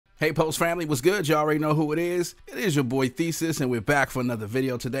Hey Pulse family, what's good? You already know who it is. It is your boy Thesis, and we're back for another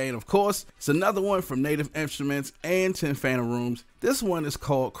video today. And of course, it's another one from Native Instruments and 10 Phantom Rooms. This one is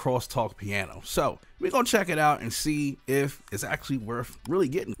called Crosstalk Piano. So we're gonna check it out and see if it's actually worth really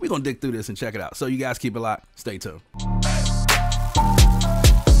getting. We're gonna dig through this and check it out. So you guys keep it locked. Stay tuned.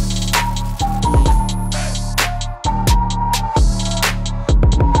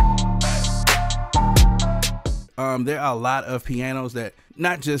 There are a lot of pianos that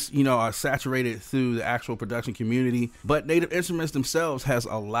not just, are saturated through the actual production community, but Native Instruments themselves has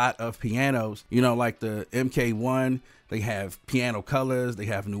a lot of pianos, like the MK1, they have piano colors, they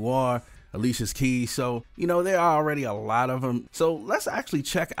have Noir, Alicia's Keys. So, there are already a lot of them. So let's actually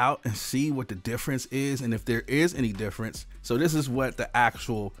check out and see what the difference is and if there is any difference. So this is what the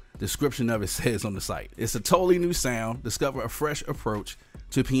actual description of it says on the site. It's a totally new sound. Discover a fresh approach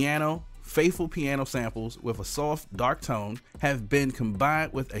to piano. Faithful piano samples with a soft, dark tone have been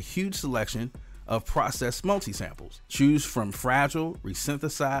combined with a huge selection of processed multi-samples. Choose from fragile,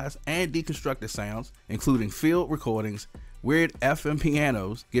 resynthesized, and deconstructed sounds, including field recordings, weird FM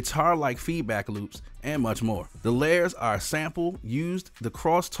pianos, guitar-like feedback loops, and much more. The layers are a sample used the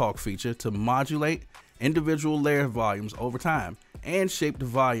crosstalk feature to modulate individual layer volumes over time and shape the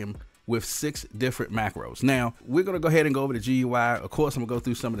volume with 6 different macros. Now, we're going to go ahead and go over the GUI. Of course, I'm going to go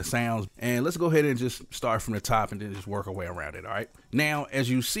through some of the sounds, and let's go ahead and just start from the top and then just work our way around it, all right? Now, as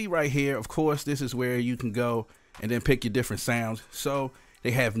you see right here, of course, this is where you can go and then pick your different sounds. So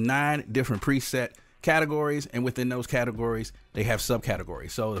they have 9 different preset categories, and within those categories, they have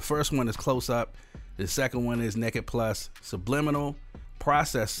subcategories. So the first one is close up. The second one is naked plus, subliminal,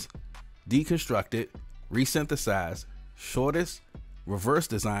 process, deconstructed, resynthesized, shortest, reverse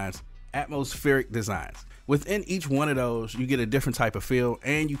designs, atmospheric designs. Within each one of those, you get a different type of feel,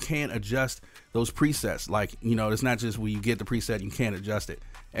 and you can adjust those presets. Like, it's not just when you get the preset, you can't adjust it.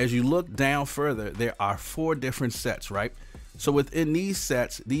 As you look down further, there are 4 different sets, right? So within these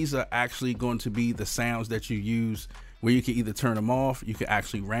sets, these are actually going to be the sounds that you use where you can either turn them off, you can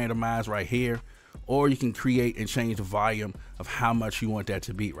actually randomize right here, or you can create and change the volume of how much you want that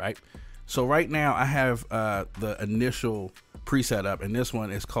to be, right? So right now I have the initial preset up, and this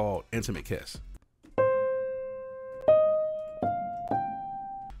one is called Intimate Kiss.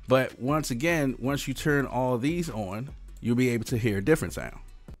 But once again, once you turn all of these on, you'll be able to hear a different sound.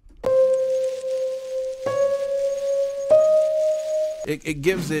 It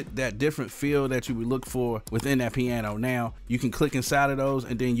gives it that different feel that you would look for within that piano. Now you can click inside of those,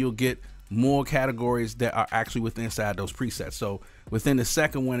 and then you'll get more categories that are actually within inside those presets. So within the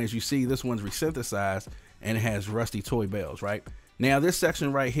second one, as you see, this one's resynthesized and it has rusty toy bells, right? Now this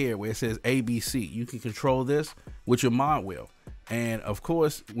section right here where it says ABC, you can control this with your mod wheel. And of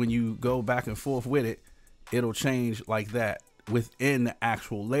course, when you go back and forth with it, it'll change like that within the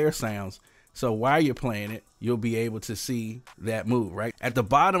actual layer sounds. So while you're playing it, you'll be able to see that move, right? At the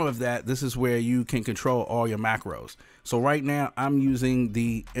bottom of that, this is where you can control all your macros. So right now I'm using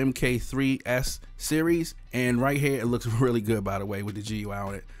the MK3S series, and right here, it looks really good, by the way, with the GUI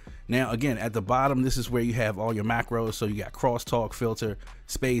on it. Now, again, at the bottom, this is where you have all your macros. So you got crosstalk, filter,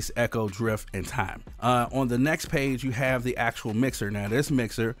 space, echo, drift, and time. On the next page, you have the actual mixer. Now this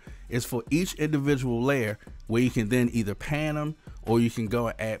mixer is for each individual layer where you can then either pan them, or you can go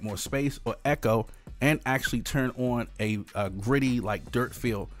and add more space or echo and actually turn on a gritty, like dirt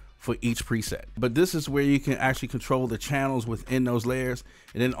feel for each preset. But this is where you can actually control the channels within those layers.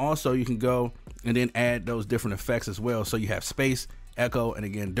 And then also you can go and then add those different effects as well. So you have space, echo, and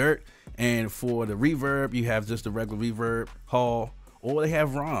again dirt. And for the reverb, you have just the regular reverb, hall, or they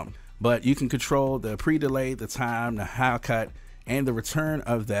have ROM. But you can control the pre-delay, the time, the high cut, and the return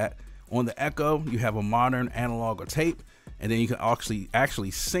of that. On the echo, you have a modern analog or tape, and then you can actually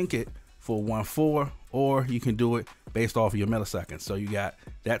sync it for 1/4, or you can do it based off of your milliseconds. So you got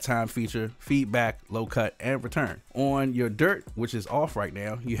that time feature, feedback, low cut, and return. On your dirt, which is off right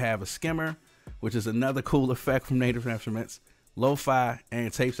now, you have a skimmer, which is another cool effect from Native Instruments, lo-fi,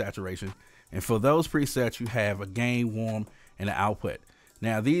 and tape saturation. And for those presets, you have a gain, warm, and an output.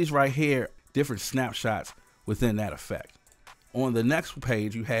 Now these right here, different snapshots within that effect. On the next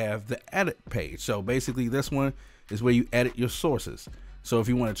page, you have the edit page. So basically this one is where you edit your sources. So if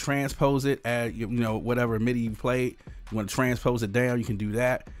you want to transpose it at, whatever MIDI you played, you want to transpose it down, you can do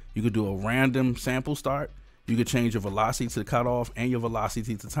that. You could do a random sample start. You could change your velocity to the cutoff and your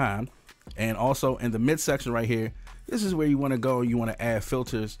velocity to time. And also in the midsection right here, this is where you want to go. You want to add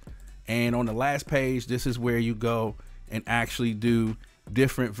filters. And on the last page, this is where you go and actually do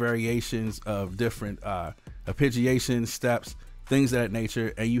different variations of different arpeggiation steps, things of that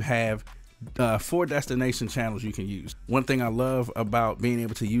nature. And you have 4 destination channels you can use. One thing I love about being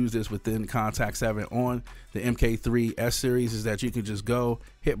able to use this within Contact 7 on the MK3 S series is that you can just go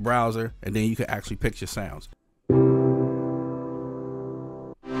hit browser and then you can actually pick your sounds.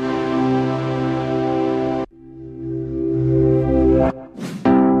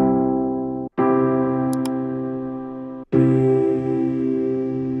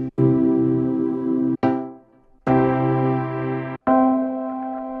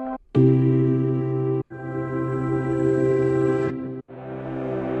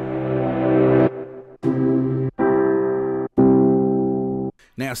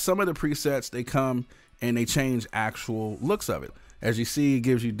 Now, some of the presets, they come and they change actual looks of it. As you see, it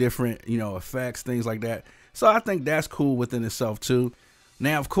gives you different, effects, things like that. So I think that's cool within itself too.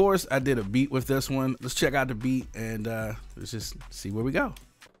 Now, of course, I did a beat with this one. Let's check out the beat and let's just see where we go.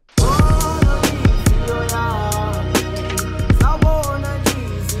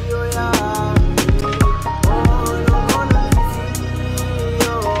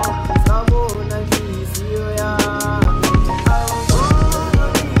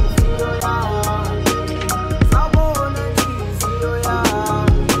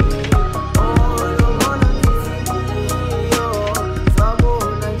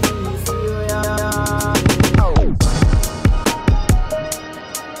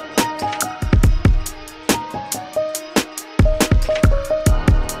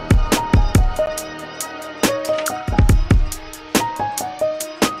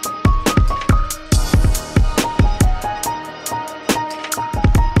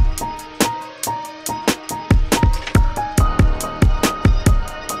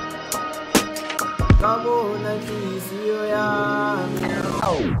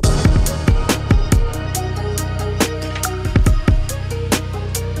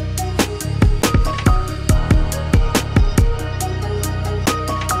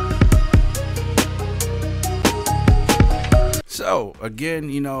 So again,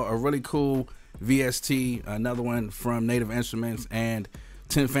 a really cool VST, another one from Native Instruments and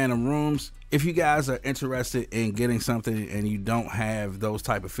 10 Phantom Rooms. If you guys are interested in getting something and you don't have those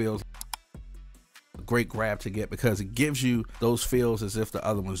type of feels, a great grab to get because it gives you those feels as if the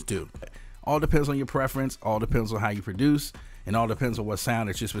other ones do. All depends on your preference, all depends on how you produce, and all depends on what sound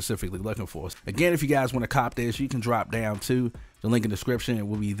that you're specifically looking for. Again, if you guys want to cop this, you can drop down to the link in the description. It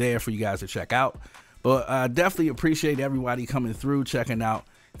will be there for you guys to check out. But definitely appreciate everybody coming through, checking out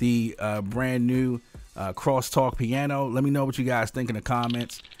the brand new Crosstalk Piano. Let me know what you guys think in the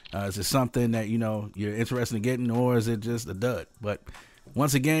comments. Is it something that you're interested in getting, or is it just a dud? But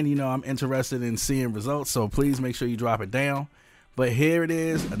once again, I'm interested in seeing results, so please make sure you drop it down. But here it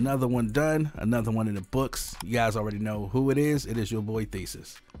is, another one done, another one in the books. You guys already know who it is. It is your boy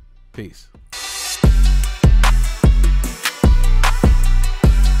Thesis. Peace.